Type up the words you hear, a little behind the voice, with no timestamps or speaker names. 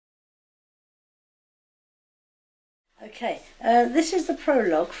This is the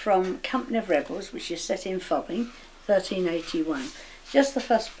prologue from Company of Rebels, which is set in Fobbing, 1381. Just the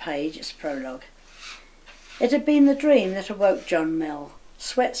first page, it's prologue. It had been the dream that awoke John Mill,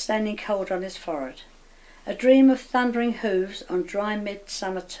 sweat standing cold on his forehead. A dream of thundering hoofs on dry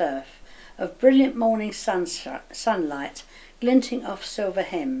midsummer turf, of brilliant morning sunlight glinting off silver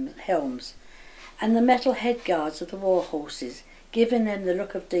helms, and the metal head guards of the war horses, giving them the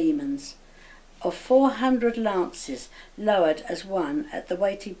look of demons, of 400 lances lowered as one at the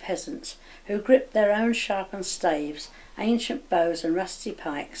weighty peasants, who gripped their own sharpened staves, ancient bows and rusty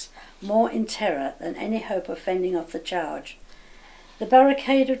pikes, more in terror than any hope of fending off the charge. The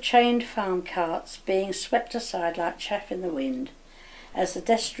barricade of chained farm carts being swept aside like chaff in the wind, as the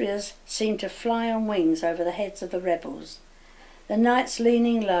destriers seemed to fly on wings over the heads of the rebels. The knights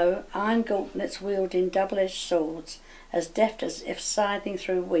leaning low, iron gauntlets wielding double-edged swords, as deft as if scything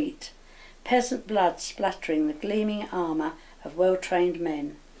through wheat, peasant blood splattering the gleaming armour of well-trained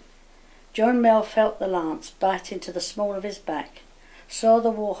men. John Mill felt the lance bite into the small of his back, saw the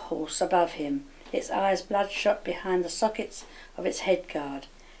war horse above him, its eyes bloodshot behind the sockets of its head guard,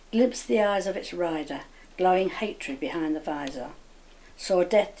 glimpsed the eyes of its rider, glowing hatred behind the visor, saw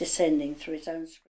death descending through his own screen.